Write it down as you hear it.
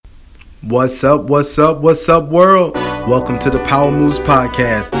What's up, world? Welcome to the Power Moves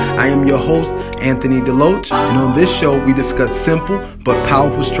Podcast. I am your host, Anthony and on this show, we discuss simple but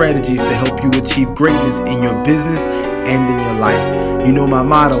powerful strategies to help you achieve greatness in your business and in your life. You know my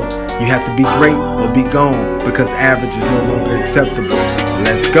motto, you have to be great or be gone because average is no longer acceptable.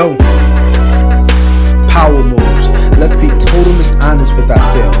 Let's go. Power Moves. Let's be totally honest with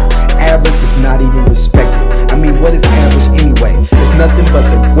ourselves. Average is not even respected. I mean, what is average anyway? It's nothing but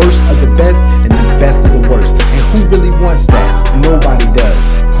the worst of the best and the best of the worst. And who really wants that? Nobody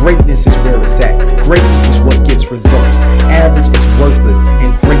does. Greatness is where it's at. Greatness is what gets results. Average is worthless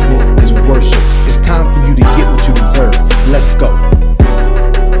and greatness is worship. It's time for you to get what you deserve. Let's go.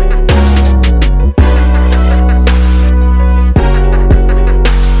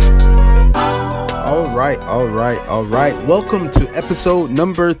 All right. Welcome to episode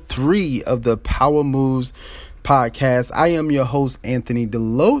number 3 of the Power Moves Podcast. I am your host, Anthony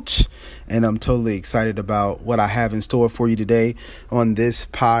DeLoatch, and I'm totally excited about what I have in store for you today on this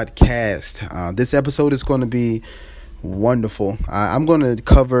podcast. This episode is going to be wonderful. I'm going to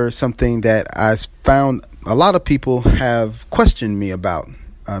cover something that I found a lot of people have questioned me about.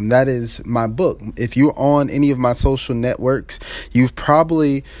 That is my book. If you're on any of my social networks, you've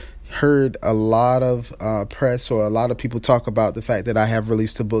probably heard a lot of press or a lot of people talk about the fact that I have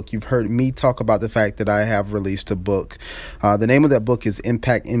released a book. You've heard me talk about the fact that I have released a book. The name of that book is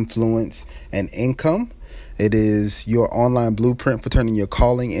Impact, Influence, and Income. It is your online blueprint for turning your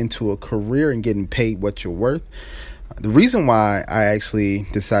calling into a career and getting paid what you're worth. The reason why I actually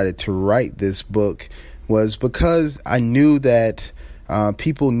decided to write this book was because I knew that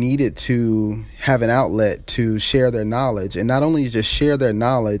people needed to have an outlet to share their knowledge, and not only just share their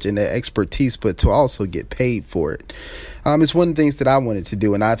knowledge and their expertise, but to also get paid for it. It's one of the things that I wanted to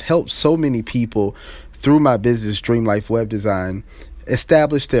do, and I've helped so many people through my business, Dream Life Web Design,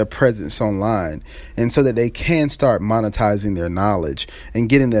 establish their presence online, and so that they can start monetizing their knowledge and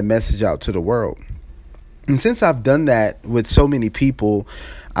getting their message out to the world. And since I've done that with so many people,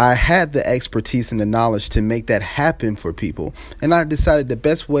 I had the expertise and the knowledge to make that happen for people. And I decided the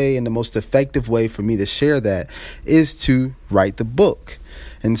best way and the most effective way for me to share that is to write the book.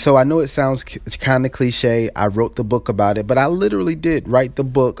 And so I know it sounds kind of cliche. I wrote the book about it, but I literally did write the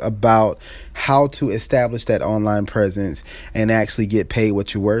book about how to establish that online presence and actually get paid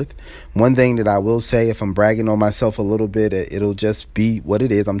what you're worth. One thing that I will say, if I'm bragging on myself a little bit, it'll just be what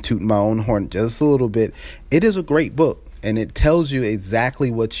it is. I'm tooting my own horn just a little bit. It is a great book. And it tells you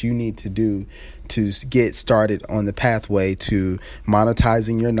exactly what you need to do to get started on the pathway to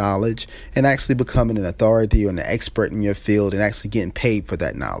monetizing your knowledge and actually becoming an authority or an expert in your field and actually getting paid for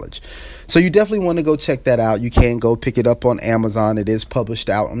that knowledge. So you definitely want to go check that out. You can go pick it up on Amazon. It is published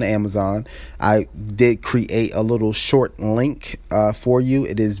out on Amazon. I did create a little short link for you.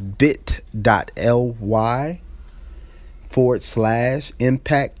 It is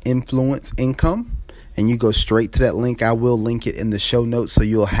bit.ly/impact influence income. And you go straight to that link. I will link it in the show notes, so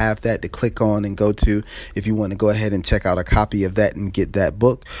you'll have that to click on and go to if you want to go ahead and check out a copy of that and get that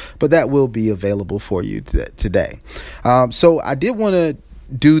book. But that will be available for you today. So I did want to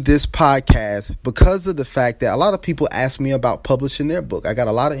do this podcast because of the fact that a lot of people ask me about publishing their book. I got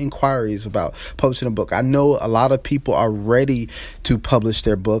a lot of inquiries about publishing a book. I know a lot of people are ready to publish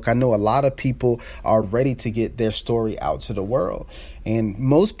their book. I know a lot of people are ready to get their story out to the world. And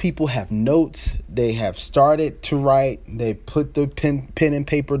most people have notes. They have started to write. They put the pen and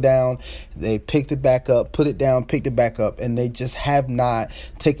paper down. They picked it back up, put it down, picked it back up, and they just have not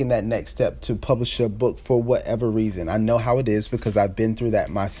taken that next step to publish a book for whatever reason. I know how it is because I've been through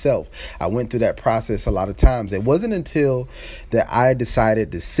that myself. I went through that process a lot of times. It wasn't until that I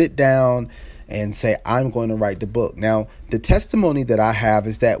decided to sit down and say, I'm going to write the book. Now, the testimony that I have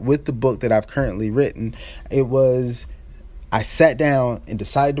is that with the book that I've currently written, I sat down and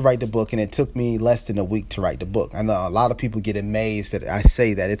decided to write the book, and it took me less than a week to write the book. I know a lot of people get amazed that I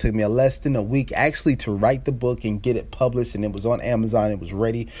say that. It took me less than a week actually to write the book and get it published, and it was on Amazon. It was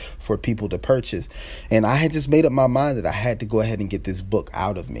ready for people to purchase. And I had just made up my mind that I had to go ahead and get this book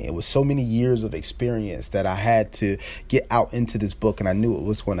out of me. It was so many years of experience that I had to get out into this book, and I knew it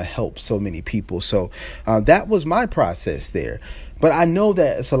was going to help so many people. So that was my process there. But I know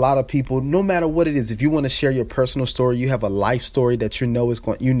that it's a lot of people, no matter what it is, if you want to share your personal story, you have a life story that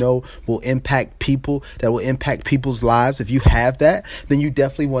will impact people, that will impact people's lives. If you have that, then you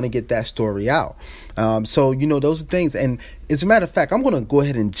definitely want to get that story out. So, those are things. And as a matter of fact, I'm going to go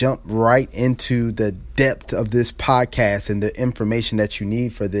ahead and jump right into the depth of this podcast and the information that you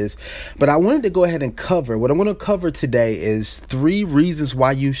need for this. But I wanted to go ahead and cover, what I want to cover today is 3 reasons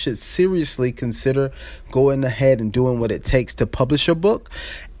why you should seriously consider going ahead and doing what it takes to publish your book.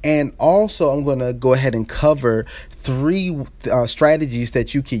 And also, I'm going to go ahead and cover three strategies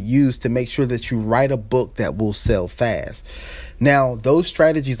that you could use to make sure that you write a book that will sell fast. Now, those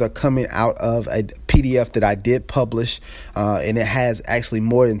strategies are coming out of a PDF that I did publish, and it has actually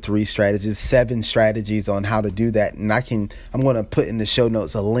more than 3 strategies, 7 strategies on how to do that. And I'm going to put in the show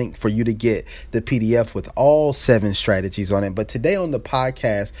notes a link for you to get the PDF with all 7 strategies on it. But today on the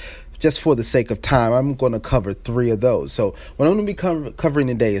podcast, just for the sake of time, I'm going to cover 3 of those. So what I'm going to be covering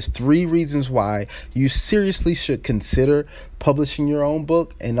today is 3 reasons why you seriously should consider publishing your own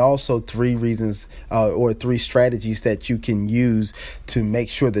book, and also 3 reasons or 3 strategies that you can use to make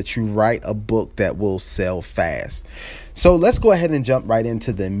sure that you write a book that will sell fast. So let's go ahead and jump right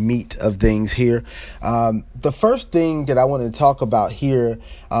into the meat of things here. The first thing that I want to talk about here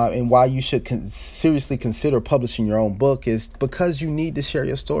and why you should seriously consider publishing your own book is because you need to share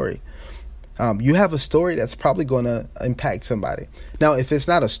your story. You have a story that's probably going to impact somebody. Now, if it's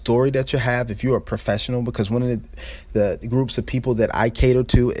not a story that you have, if you're a professional, because one of the groups of people that I cater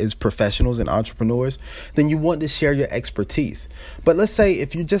to is professionals and entrepreneurs, then you want to share your expertise. But let's say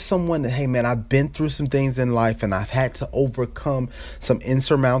if you're just someone that, hey, man, I've been through some things in life and I've had to overcome some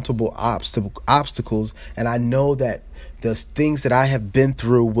insurmountable obstacles, and I know that the things that I have been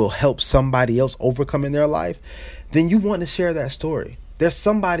through will help somebody else overcome in their life, then you want to share that story. There's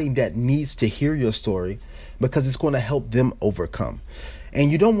somebody that needs to hear your story because it's going to help them overcome.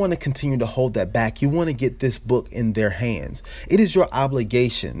 And you don't want to continue to hold that back. You want to get this book in their hands. It is your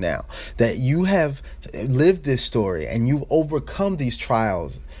obligation now that you have lived this story and you've overcome these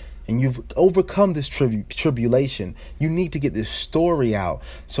trials and you've overcome this tribulation. You need to get this story out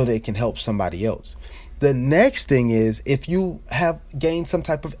so that it can help somebody else. The next thing is, if you have gained some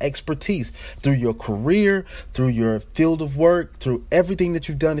type of expertise through your career, through your field of work, through everything that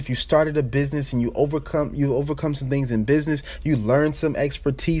you've done, if you started a business and you overcome some things in business, you learn some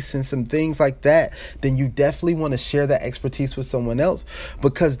expertise and some things like that, then you definitely want to share that expertise with someone else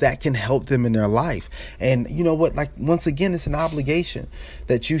because that can help them in their life. And you know what? Like, once again, it's an obligation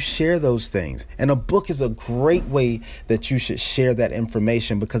that you share those things. And a book is a great way that you should share that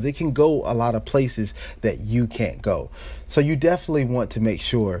information because it can go a lot of places that you can't go. So you definitely want to make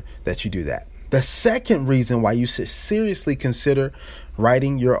sure that you do that. The second reason why you should seriously consider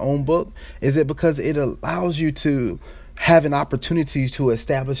writing your own book is it because it allows you to have an opportunity to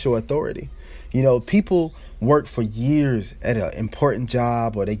establish your authority. You know, people work for years at an important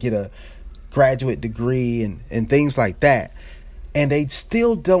job, or they get a graduate degree and things like that. And that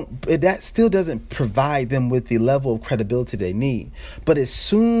still doesn't provide them with the level of credibility they need. But as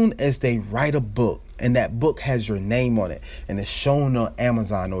soon as they write a book and that book has your name on it and it's shown on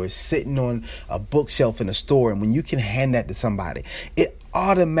Amazon or it's sitting on a bookshelf in a store, and when you can hand that to somebody, it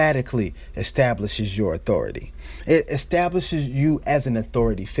automatically establishes your authority. It establishes you as an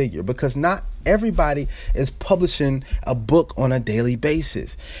authority figure because not everybody is publishing a book on a daily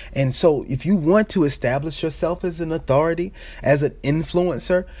basis. And so if you want to establish yourself as an authority, as an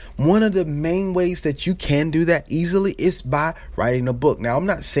influencer, one of the main ways that you can do that easily is by writing a book. Now, I'm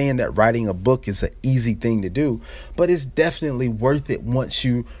not saying that writing a book is an easy thing to do, but it's definitely worth it once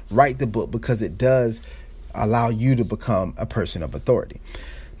you write the book because it does allow you to become a person of authority.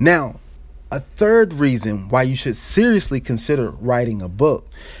 Now, a third reason why you should seriously consider writing a book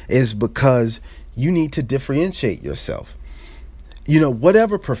is because you need to differentiate yourself. You know,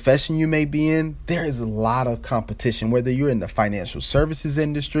 whatever profession you may be in, there is a lot of competition, whether you're in the financial services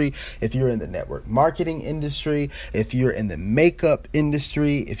industry, if you're in the network marketing industry, if you're in the makeup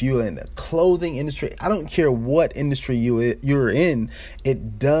industry, if you're in the clothing industry. I don't care what industry you're in,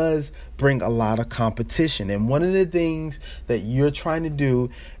 it does bring a lot of competition. And one of the things that you're trying to do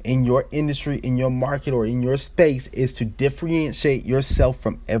in your industry, in your market, or in your space is to differentiate yourself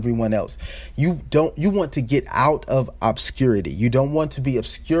from everyone else. You want to get out of obscurity. You don't want to be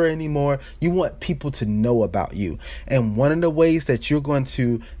obscure anymore. You want people to know about you. And one of the ways that you're going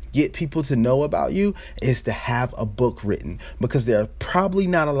to get people to know about you is to have a book written, because there are probably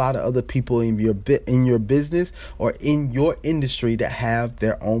not a lot of other people in your business or in your industry that have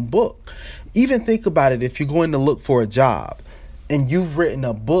their own book. Even think about it. If you're going to look for a job and you've written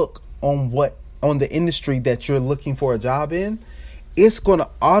a book on the industry that you're looking for a job in, it's going to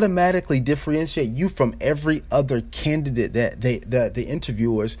automatically differentiate you from every other candidate that the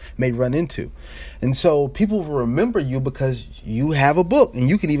interviewers may run into. And so people will remember you because you have a book, and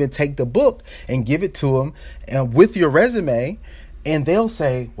you can even take the book and give it to them with your resume, and they'll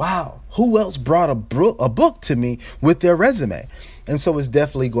say, wow, who else brought a book to me with their resume? And so it's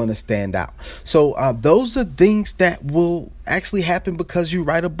definitely going to stand out. So those are things that will actually happen because you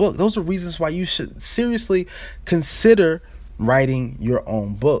write a book. Those are reasons why you should seriously consider writing your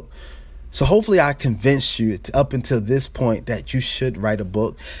own book. So hopefully I convinced you up until this point that you should write a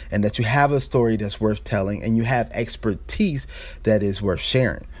book and that you have a story that's worth telling and you have expertise that is worth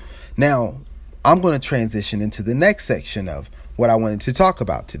sharing. Now, I'm going to transition into the next section of what I wanted to talk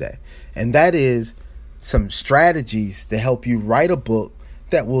about today. And that is some strategies to help you write a book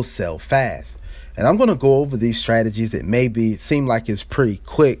that will sell fast. And I'm going to go over these strategies. It seem like it's pretty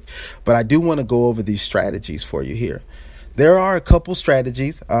quick, but I do want to go over these strategies for you here. There are a couple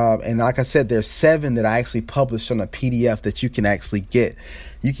strategies, and like I said, there's 7 that I actually published on a PDF that you can actually get.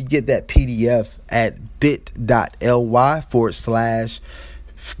 You can get that PDF at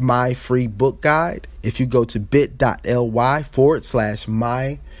bit.ly/myfreebookguide. If you go to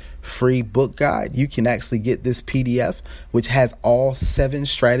bit.ly/myfreebookguide, you can actually get this PDF, which has all 7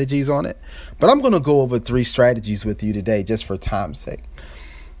 strategies on it. But I'm going to go over 3 strategies with you today just for time's sake.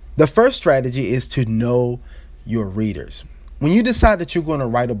 The first strategy is to know your readers. When you decide that you're going to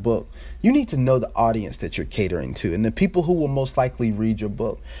write a book, you need to know the audience that you're catering to and the people who will most likely read your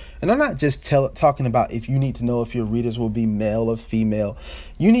book. And I'm not just talking about if you need to know if your readers will be male or female.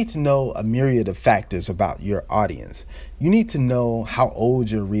 You need to know a myriad of factors about your audience. You need to know how old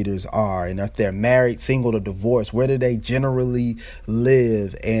your readers are and if they're married, single, or divorced. Where do they generally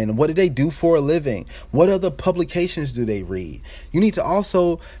live and what do they do for a living? What other publications do they read? You need to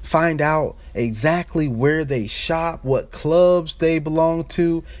also find out exactly where they shop, what clubs they belong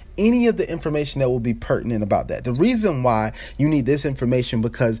to, any of the information that will be pertinent about that. The reason why you need this information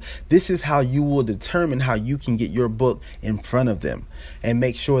because this is how you will determine how you can get your book in front of them and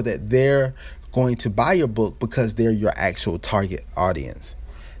make sure that they're going to buy your book because they're your actual target audience.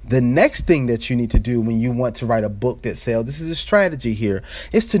 The next thing that you need to do when you want to write a book that sells, this is a strategy here,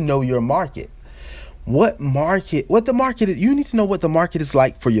 is to know your market. What the market is, you need to know what the market is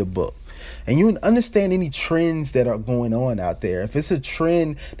like for your book. And you understand any trends that are going on out there. If it's a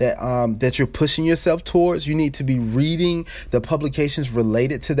trend that you're pushing yourself towards, you need to be reading the publications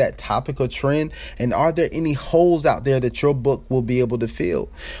related to that topic or trend. And are there any holes out there that your book will be able to fill?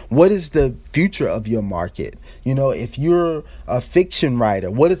 What is the future of your market? You know, if you're a fiction writer,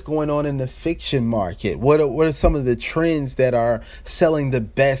 what is going on in the fiction market? What are some of the trends that are selling the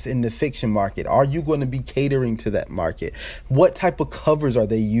best in the fiction market? Are you going to be catering to that market? What type of covers are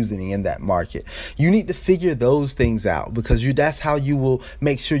they using in that market? You need to figure those things out because that's how you will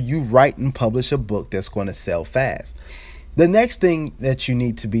make sure you write and publish a book that's going to sell fast. The next thing that you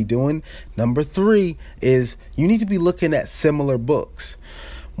need to be doing, number 3, is you need to be looking at similar books.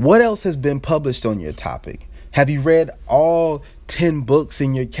 What else has been published on your topic? Have you read all 10 books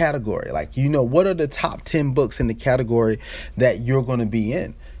in your category? What are the top 10 books in the category that you're going to be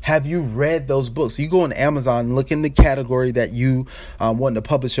in? Have you read those books? You go on Amazon, look in the category that you want to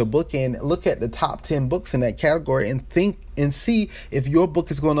publish your book in, look at the top 10 books in that category and think and see if your book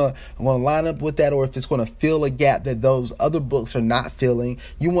is going to line up with that or if it's going to fill a gap that those other books are not filling.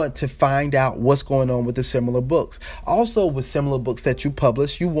 You want to find out what's going on with the similar books. Also, with similar books that you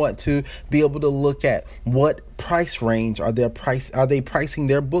publish, you want to be able to look at what price range are they pricing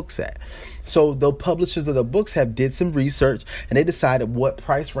their books at. So the publishers of the books did some research and they decided what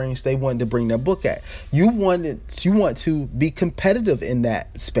price range they wanted to bring their book at. You want to be competitive in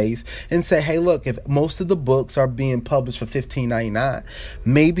that space and say, hey, look, if most of the books are being published for $15.99,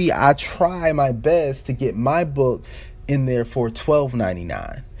 maybe I try my best to get my book in there for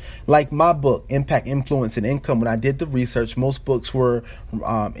 $12.99. Like my book, Impact, Influence, and Income, when I did the research, most books were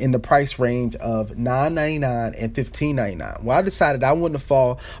in the price range of $9.99 and $15.99. Well, I decided I wanted to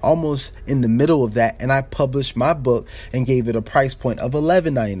fall almost in the middle of that, and I published my book and gave it a price point of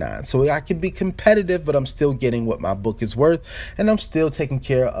 $11.99. So I can be competitive, but I'm still getting what my book is worth, and I'm still taking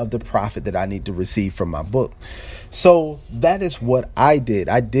care of the profit that I need to receive from my book. So that is what I did.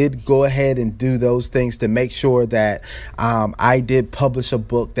 I did go ahead and do those things to make sure that I did publish a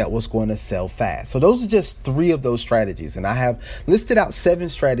book that was going to sell fast. So those are just 3 of those strategies. And I have listed out 7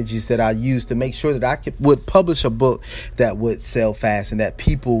 strategies that I used to make sure that I would publish a book that would sell fast and that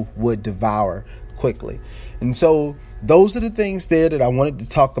people would devour quickly. And so those are the things there that I wanted to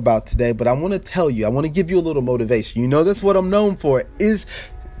talk about today. But I want to tell you, I want to give you a little motivation. That's what I'm known for, is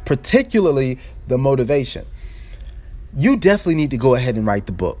particularly the motivation. You definitely need to go ahead and write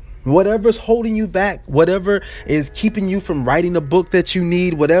the book. Whatever's holding you back, whatever is keeping you from writing the book that you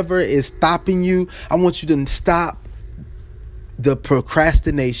need, whatever is stopping you, I want you to stop the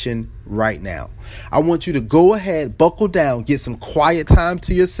procrastination right now. I want you to go ahead, buckle down, get some quiet time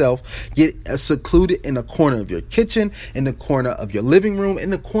to yourself, get secluded in a corner of your kitchen, in the corner of your living room, in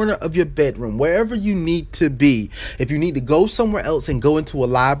the corner of your bedroom, wherever you need to be. If you need to go somewhere else and go into a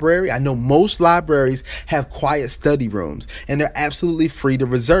library, I know most libraries have quiet study rooms and they're absolutely free to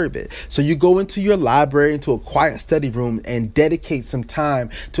reserve it. So you go into your library, into a quiet study room, and dedicate some time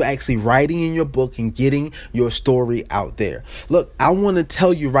to actually writing in your book and getting your story out there. Look, I want to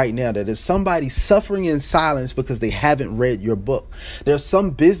tell you right now that if somebody suffering in silence because they haven't read your book. There's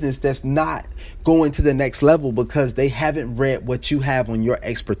some business that's not going to the next level because they haven't read what you have on your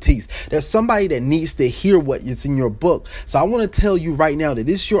expertise. There's somebody that needs to hear what is in your book. So I want to tell you right now that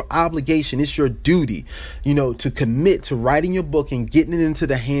it's your obligation, it's your duty, to commit to writing your book and getting it into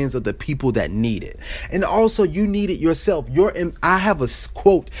the hands of the people that need it. And also you need it yourself. I have a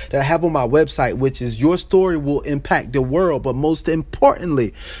quote that I have on my website, which is your story will impact the world, but most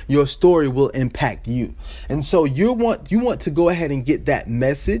importantly, your story will impact you. And so you want to go ahead and get that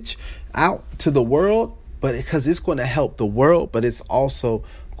message out to the world, but because it's going to help the world, but it's also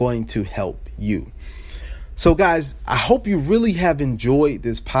going to help you. So guys, I hope you really have enjoyed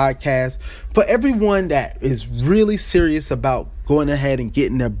this podcast. For everyone that is really serious about going ahead and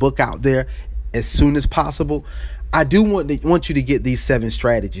getting their book out there as soon as possible, I do want you to get these 7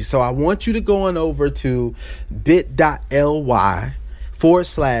 strategies. So I want you to go on over to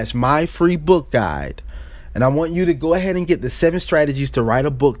bit.ly/myfreebookguide. And I want you to go ahead and get the 7 strategies to write a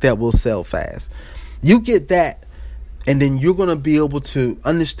book that will sell fast. You get that, and then you're going to be able to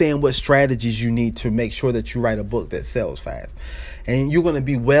understand what strategies you need to make sure that you write a book that sells fast. And you're going to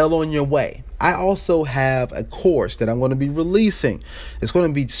be well on your way. I also have a course that I'm going to be releasing. It's going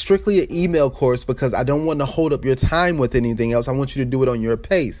to be strictly an email course because I don't want to hold up your time with anything else. I want you to do it on your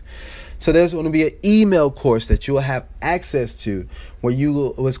pace. So there's going to be an email course that you'll have access to where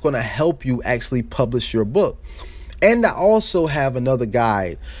it's going to help you actually publish your book. And I also have another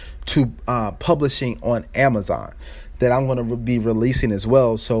guide to publishing on Amazon that I'm going to be releasing as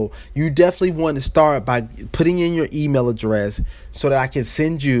well. So you definitely want to start by putting in your email address so that I can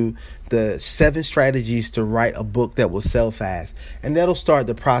send you the 7 strategies to write a book that will sell fast. And that'll start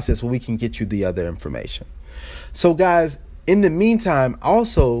the process where we can get you the other information. So guys, in the meantime,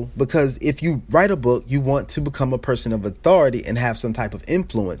 also, because if you write a book, you want to become a person of authority and have some type of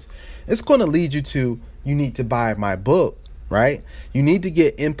influence. It's going to lead you to, you need to buy my book, right? You need to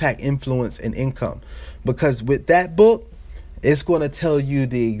get impact, influence, and income. Because with that book, it's going to tell you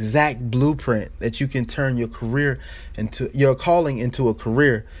the exact blueprint that you can turn your career into, your calling into a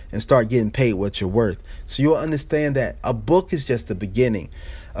career and start getting paid what you're worth. So you'll understand that a book is just the beginning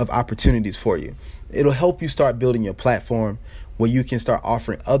of opportunities for you. It'll help you start building your platform where you can start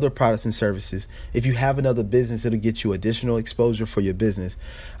offering other products and services. If you have another business, it'll get you additional exposure for your business.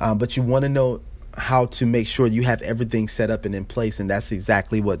 But you want to know how to make sure you have everything set up and in place. And that's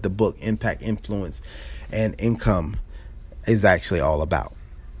exactly what the book Impact, Influence, and Income is actually all about.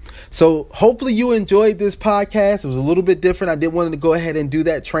 So hopefully you enjoyed this podcast. It was a little bit different. I did want to go ahead and do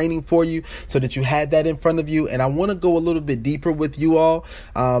that training for you so that you had that in front of you. And I want to go a little bit deeper with you all.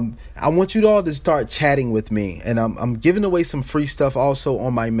 I want you all to start chatting with me. And I'm giving away some free stuff also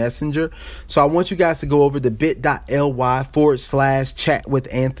on my messenger. So I want you guys to go over to bit.ly/chat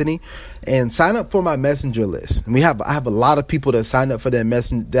with Anthony and sign up for my messenger list. And I have a lot of people that sign up for that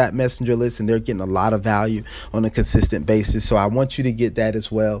messenger list, and they're getting a lot of value on a consistent basis. So I want you to get that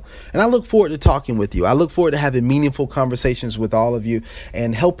as well. And I look forward to talking with you. I look forward to having meaningful conversations with all of you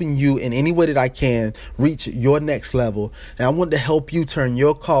and helping you in any way that I can reach your next level. And I want to help you turn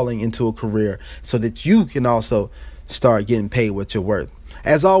your calling into a career so that you can also start getting paid what you're worth.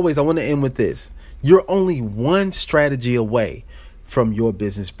 As always, I want to end with this. You're only one strategy away from your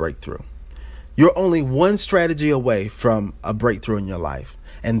business breakthrough. You're only one strategy away from a breakthrough in your life.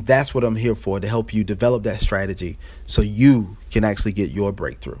 And that's what I'm here for, to help you develop that strategy so you can actually get your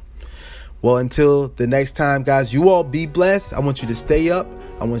breakthrough. Well, until the next time, guys, you all be blessed. I want you to stay up.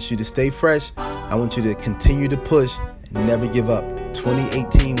 I want you to stay fresh. I want you to continue to push and never give up.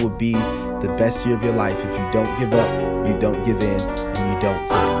 2018 will be the best year of your life if you don't give up, you don't give in, and you don't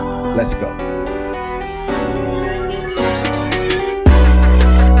quit. Let's go.